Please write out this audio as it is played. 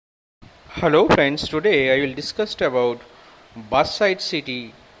Hello friends, today I will discuss about bus side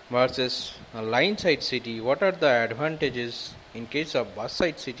city versus line side city. What are the advantages in case of bus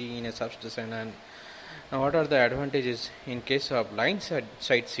side city in a substation, and what are the advantages in case of line side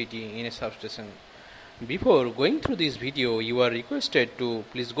city in a substation. Before going through this video, you are requested to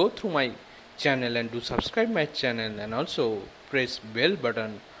please go through my channel and do subscribe my channel, and also press bell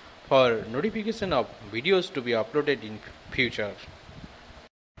button for notification of videos to be uploaded in future.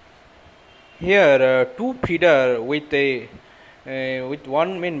 Here, two feeder with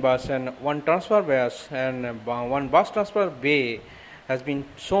one main bus and one transfer bus and one bus transfer bay has been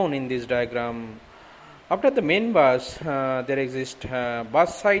shown in this diagram. After the main bus, there exists main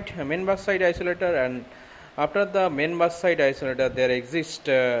bus side isolator, and after the main bus side isolator, there exists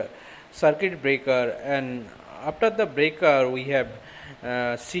circuit breaker, and after the breaker we have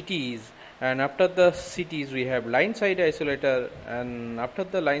cities, and after the cities we have line side isolator, and after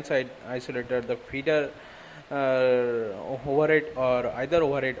the line side isolator the feeder overhead or either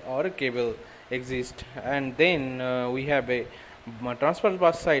overhead or cable exist, and then we have a transfer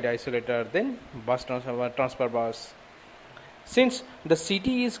bus side isolator, then transfer bus. Since the CT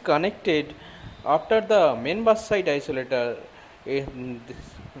is connected after the main bus side isolator, eh,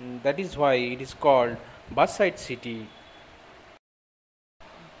 that is why it is called bus side CT.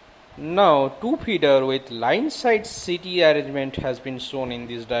 Now, two feeder with line side CT arrangement has been shown in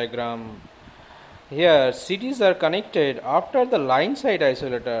this diagram. Here, CTs are connected after the line side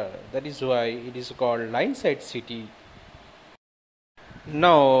isolator. That is why it is called line side CT.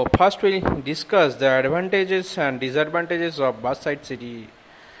 Now, first we will discuss the advantages and disadvantages of bus side CT.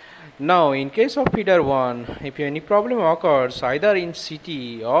 Now, in case of feeder 1, if any problem occurs either in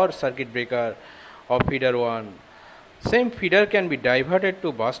CT or circuit breaker of feeder 1, same feeder can be diverted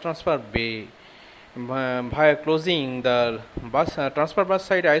to bus transfer bay via closing the transfer bus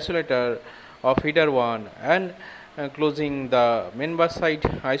side isolator of feeder 1 and closing the main bus side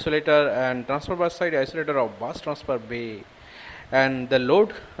isolator and transfer bus side isolator of bus transfer bay, and the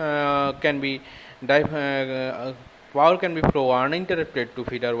load can be power can be flow uninterrupted to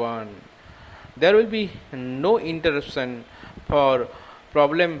feeder 1. There will be no interruption for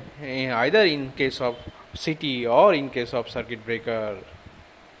problem either in case of CT or in case of circuit breaker.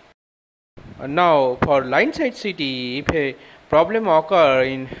 Now, for line side CT, if a problem occur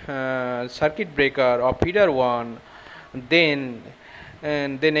in circuit breaker of feeder 1, then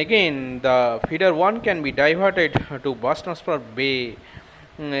again the feeder 1 can be diverted to bus transfer bay,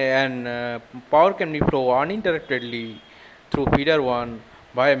 and power can be flow uninterruptedly through feeder 1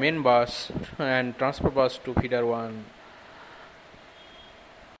 via main bus and transfer bus to feeder 1.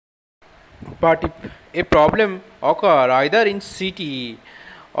 But if a problem occur either in CT,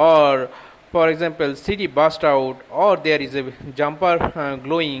 or for example CT burst out, or there is a jumper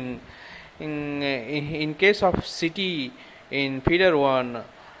glowing in case of CT in feeder 1,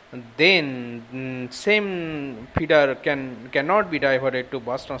 then same feeder cannot be diverted to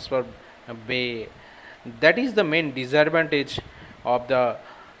bus transfer bay. That is the main disadvantage of the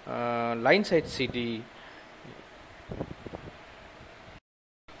line side CT.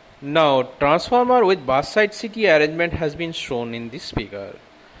 Now, transformer with bus side CT arrangement has been shown in this figure.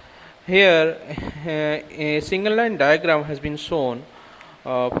 Here, a single line diagram has been shown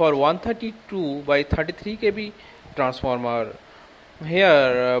for 132 by 33 kV transformer.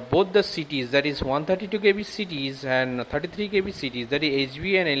 Here, both the CTs, that is 132 kV CTs and 33 kV CTs, that is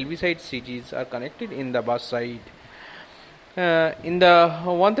HV and LV side CTs, are connected in the bus side. In the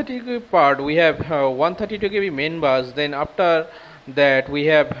 132 kV part, we have 132 kV main bus, then after that we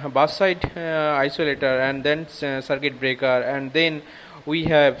have bus side isolator, and then circuit breaker, and then we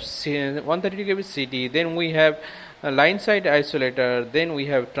have 132 kV CT, then we have line side isolator, then we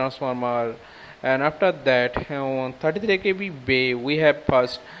have transformer, and after that 33 kV bay we have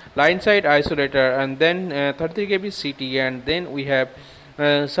first line side isolator, and then 33 kV CT, and then we have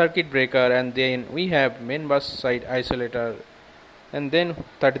circuit breaker, and then we have main bus side isolator, and then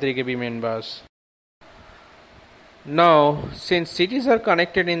 33 kV main bus. Now, since CTs are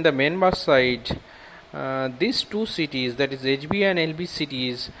connected in the main bus side, these two CTs, that is HB and LB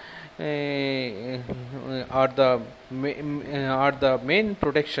CTs, are the main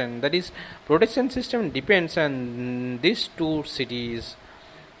protection. That is, protection system depends on these two CTs.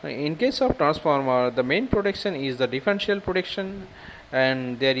 In case of transformer, the main protection is the differential protection,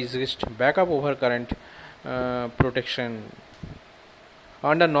 and there is backup overcurrent protection.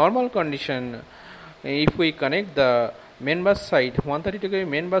 Under normal condition, if we connect the main bus side 132 kV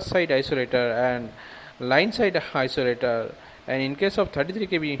main bus side isolator and line side isolator, and in case of 33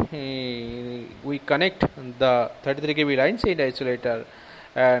 kV we connect the 33 kV line side isolator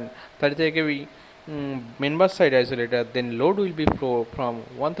and 33 kV main bus side isolator, then load will be flow from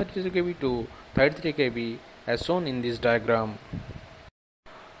 132 kV to 33 kV as shown in this diagram.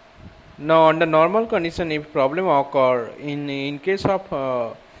 Now under normal condition, if problem occur in case of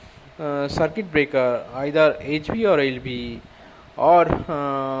circuit breaker, either HV or LV,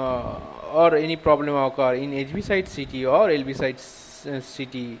 or any problem occur in HV side CT or LV side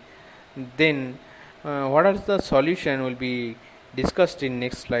CT, then what are the solution will be discussed in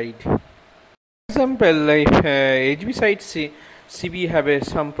next slide. Example, if HV side CB have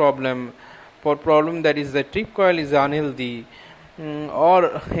some problem, for problem that is the trip coil is unhealthy,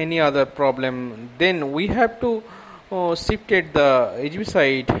 or any other problem, then we have to shifted the HV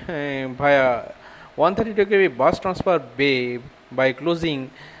side via 132 kV bus transfer bay by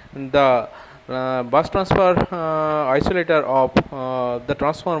closing the bus transfer isolator of the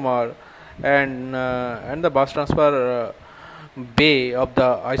transformer and the bus transfer bay of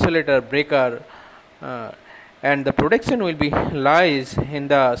the isolator breaker, and the protection will be lies in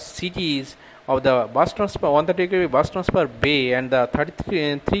the CTs of the bus transfer 130 kV bus transfer bay and the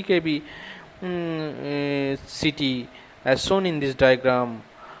 33 kV CT as shown in this diagram.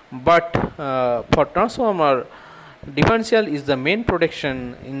 But for transformer, differential is the main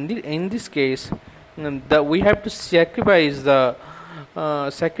protection. In this case, we have to sacrifice the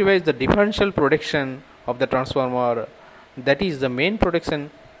differential protection of the transformer. That is, the main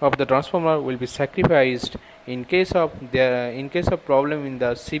protection of the transformer will be sacrificed in case of problem in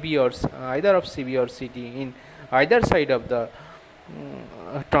the CB or either of CB or CT in either side of the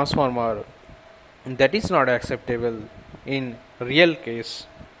transformer. That is not acceptable in real case.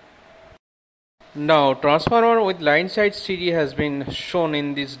 Now transformer with line side CT has been shown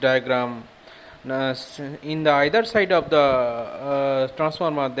in this diagram. In the either side of the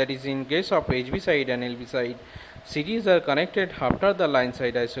transformer, that is in case of HV side and LV side, CTs are connected after the line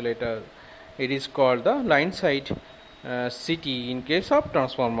side isolator. It is called the line side CT in case of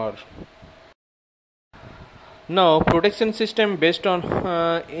transformer. Now protection system based on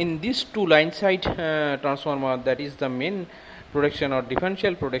in these two line side transformer, that is the main protection or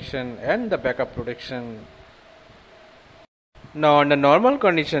differential protection and the backup protection. Now under normal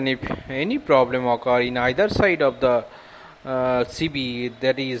condition, if any problem occur in either side of the CB,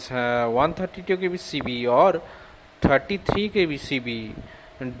 that is 132 kV CB or 33 kV CB,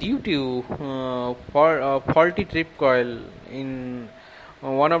 due to faulty trip coil in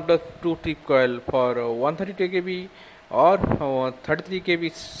one of the two trip coil for 132 kV or 33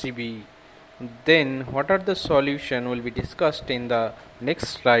 kV CB, then what are the solution will be discussed in the next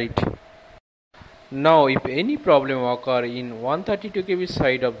slide. Now if any problem occur in 132 kV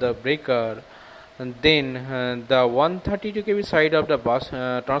side of the breaker, then the 132 kV side of the bus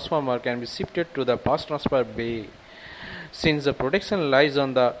transformer can be shifted to the bus transfer bay. Since the protection lies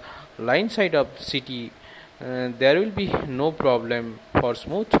on the line side of CT, there will be no problem for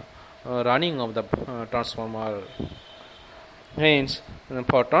smooth running of the transformer. Hence,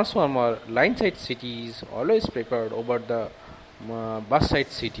 for transformer, line side CT is always preferred over the bus side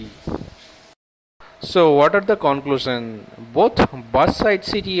CT. So what are the conclusion? Both bus side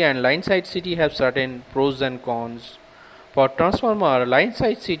CT and line side CT have certain pros and cons. For transformer, line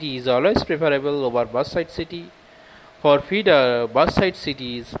side CT is always preferable over bus side CT. For feeder, bus side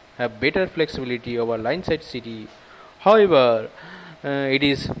CTs have better flexibility over line side CT. However, it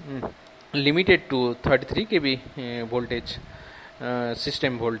is limited to 33 kV voltage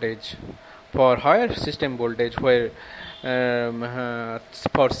system voltage. For higher system voltage, where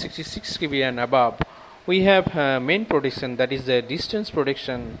for 66 kV and above, we have main protection, that is the distance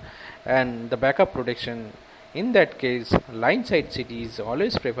protection and the backup protection. In that case, line side CT is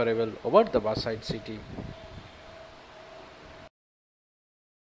always preferable over the bus side CT.